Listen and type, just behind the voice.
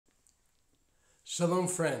Shalom,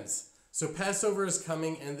 friends. So Passover is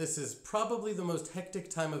coming, and this is probably the most hectic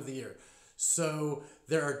time of the year. So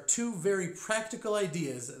there are two very practical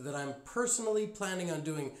ideas that I'm personally planning on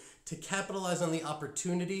doing to capitalize on the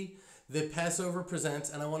opportunity that Passover presents,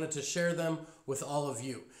 and I wanted to share them with all of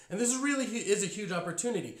you. And this really is a huge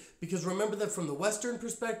opportunity, because remember that from the Western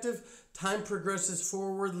perspective, time progresses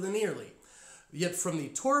forward linearly. Yet from the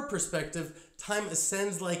Torah perspective, time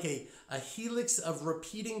ascends like a helix of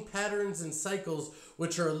repeating patterns and cycles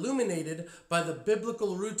which are illuminated by the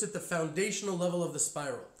biblical roots at the foundational level of the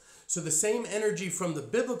spiral. So the same energy from the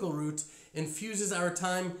biblical root infuses our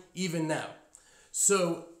time even now.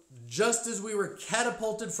 So just as we were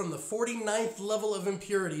catapulted from the 49th level of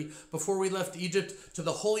impurity before we left Egypt to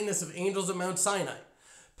the holiness of angels at Mount Sinai,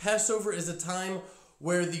 Passover is a time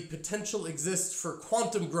where the potential exists for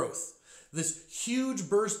quantum growth. This huge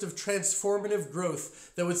burst of transformative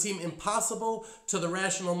growth that would seem impossible to the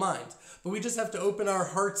rational mind. But we just have to open our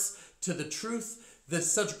hearts to the truth that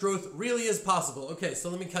such growth really is possible. Okay, so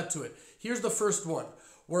let me cut to it. Here's the first one.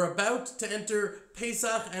 We're about to enter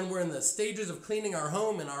Pesach, and we're in the stages of cleaning our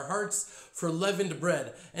home and our hearts for leavened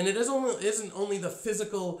bread. And it isn't only the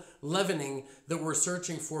physical leavening that we're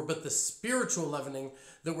searching for, but the spiritual leavening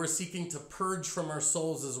that we're seeking to purge from our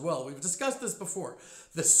souls as well. We've discussed this before.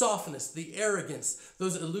 The softness, the arrogance,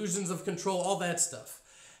 those illusions of control, all that stuff.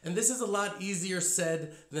 And this is a lot easier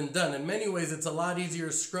said than done. In many ways, it's a lot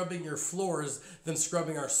easier scrubbing your floors than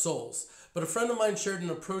scrubbing our souls. But a friend of mine shared an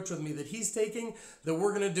approach with me that he's taking that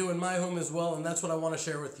we're going to do in my home as well, and that's what I want to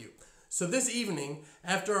share with you. So this evening,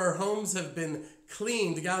 after our homes have been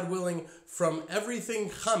cleaned, God willing, from everything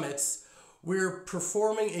chametz, we're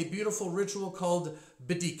performing a beautiful ritual called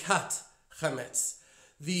bedikat chametz.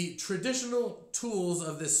 The traditional tools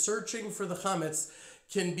of this searching for the chametz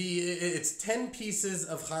can be, it's 10 pieces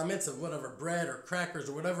of chametz, of whatever, bread or crackers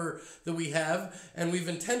or whatever that we have, and we've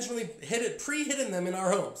intentionally pre-hidden them in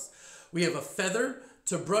our homes. We have a feather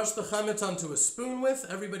to brush the chametz onto a spoon with.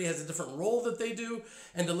 Everybody has a different roll that they do,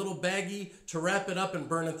 and a little baggie to wrap it up and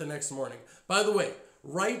burn it the next morning. By the way,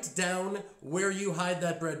 write down where you hide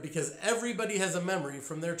that bread, because everybody has a memory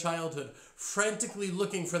from their childhood frantically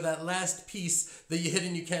looking for that last piece that you hid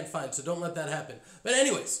and you can't find, so don't let that happen. But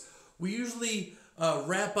anyways, we usually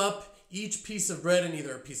wrap up each piece of bread in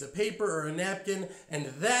either a piece of paper or a napkin, and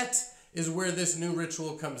that is where this new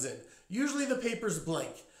ritual comes in. Usually the paper's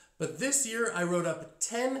blank. But this year, I wrote up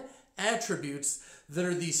 10 attributes that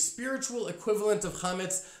are the spiritual equivalent of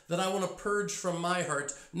chametz that I want to purge from my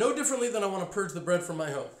heart, no differently than I want to purge the bread from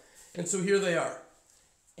my home. And so here they are: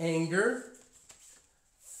 anger,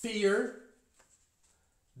 fear,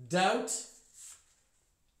 doubt,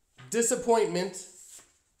 disappointment,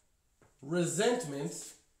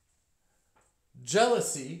 resentment,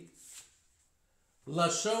 jealousy,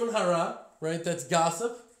 lashon hara, right, that's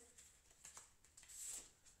gossip,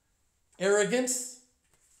 arrogance,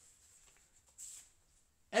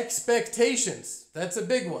 expectations, that's a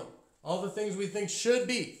big one, all the things we think should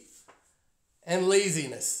be, and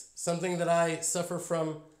laziness, something that I suffer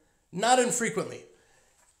from not infrequently.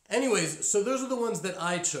 Anyways, so those are the ones that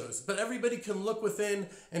I chose, but everybody can look within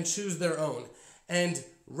and choose their own, and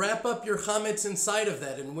wrap up your chametz inside of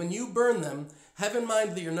that. And when you burn them, have in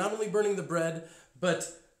mind that you're not only burning the bread, but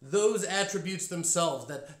those attributes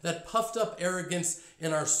themselves, that puffed up arrogance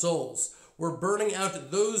in our souls. We're burning out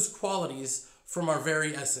those qualities from our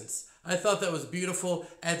very essence. I thought that was beautiful,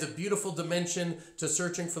 adds a beautiful dimension to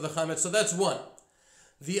searching for the chametz. So that's one.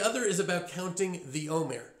 The other is about counting the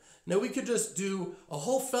Omer. Now we could just do a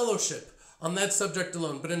whole fellowship on that subject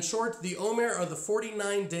alone, but in short, the Omer are the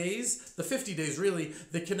 49 days, the 50 days really,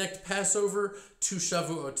 that connect Passover to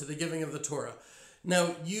Shavuot, to the giving of the Torah.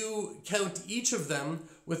 Now, you count each of them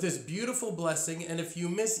with this beautiful blessing, and if you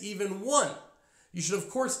miss even one, you should of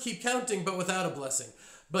course keep counting, but without a blessing.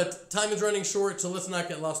 But time is running short, so let's not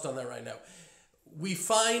get lost on that right now. We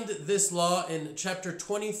find this law in chapter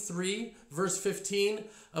 23, verse 15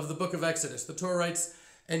 of the book of Exodus. The Torah writes,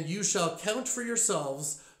 "And you shall count for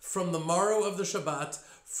yourselves from the morrow of the Shabbat,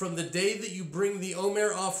 from the day that you bring the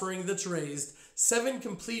Omer offering that's raised, 7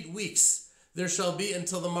 complete weeks there shall be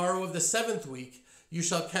until the morrow of the 7th week. You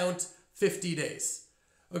shall count 50 days.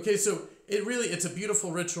 Okay, so it's a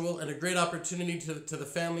beautiful ritual and a great opportunity to the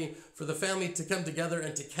family, for the family to come together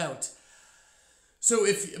and to count. So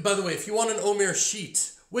by the way, if you want an Omer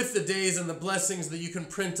sheet with the days and the blessings that you can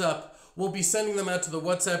print up, we'll be sending them out to the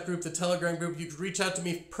WhatsApp group, the Telegram group. You could reach out to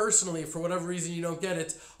me personally for whatever reason you don't get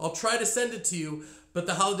it. I'll try to send it to you, but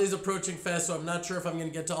the holiday's approaching fast, so I'm not sure if I'm going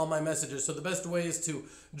to get to all my messages. So the best way is to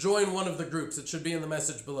join one of the groups. It should be in the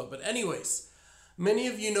message below. But anyways, many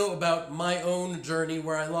of you know about my own journey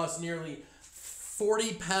where I lost nearly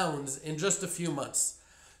 40 pounds in just a few months.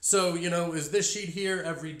 So, is this sheet here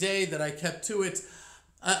every day that I kept to it.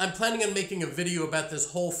 I'm planning on making a video about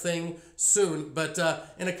this whole thing soon, but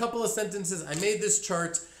in a couple of sentences, I made this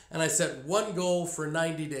chart and I set one goal for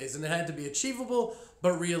 90 days, and it had to be achievable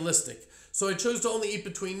but realistic. So I chose to only eat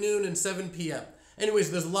between noon and 7 p.m.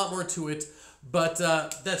 Anyways, there's a lot more to it, but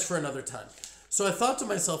that's for another time. So I thought to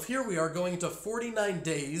myself, here we are going to 49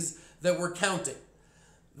 days that we're counting.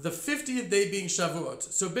 The 50th day being Shavuot.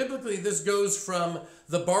 So biblically, this goes from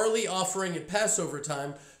the barley offering at Passover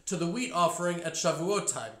time to the wheat offering at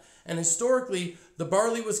Shavuot time. And historically, the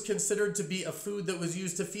barley was considered to be a food that was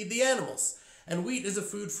used to feed the animals, and wheat is a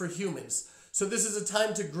food for humans. So this is a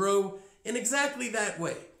time to grow in exactly that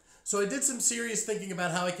way. So I did some serious thinking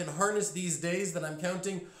about how I can harness these days that I'm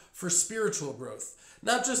counting for spiritual growth.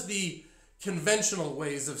 Not just the conventional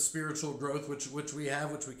ways of spiritual growth, which we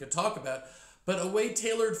have, which we could talk about, but a way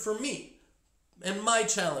tailored for me and my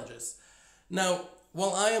challenges. Now,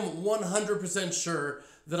 while I am 100% sure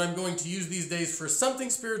that I'm going to use these days for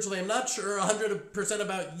something spiritually, I'm not sure 100%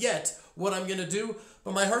 about yet what I'm going to do,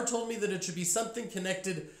 but my heart told me that it should be something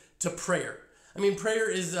connected to prayer. I mean, prayer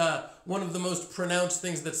is one of the most pronounced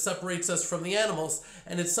things that separates us from the animals,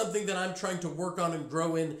 and it's something that I'm trying to work on and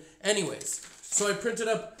grow in anyways. So I printed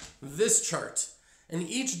up this chart, and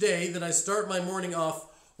each day that I start my morning off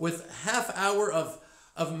with half hour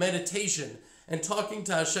of meditation and talking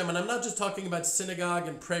to Hashem, and I'm not just talking about synagogue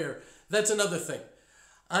and prayer, that's another thing.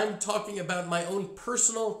 I'm talking about my own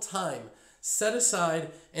personal time set aside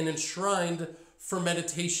and enshrined for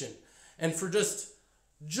meditation and for just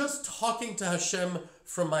talking to Hashem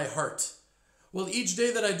from my heart. Well, each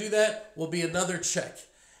day that I do that will be another check.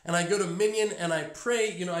 And I go to Minyan and I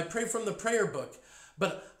pray, I pray from the prayer book,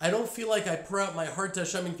 but I don't feel like I pour out my heart to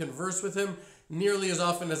Hashem and converse with him nearly as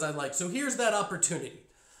often as I'd like. So here's that opportunity.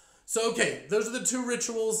 So, okay, those are the two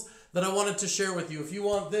rituals that I wanted to share with you. If you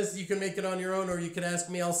want this, you can make it on your own, or you can ask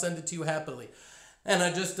me, I'll send it to you happily. And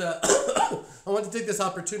I just, I want to take this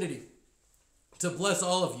opportunity to bless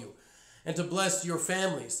all of you and to bless your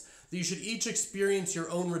families, that you should each experience your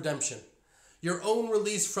own redemption, your own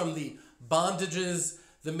release from the bondages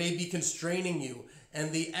that may be constraining you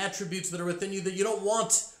and the attributes that are within you that you don't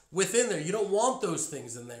want within there. You don't want those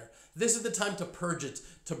things in there. This is the time to purge it,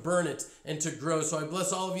 to burn it, and to grow. So I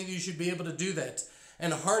bless all of you that you should be able to do that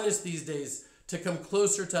and harness these days to come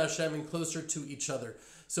closer to Hashem and closer to each other.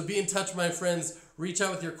 So be in touch, my friends. Reach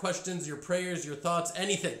out with your questions, your prayers, your thoughts,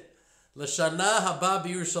 anything. L'shana haba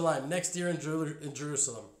b'Yerushalayim, next year in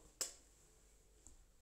Jerusalem.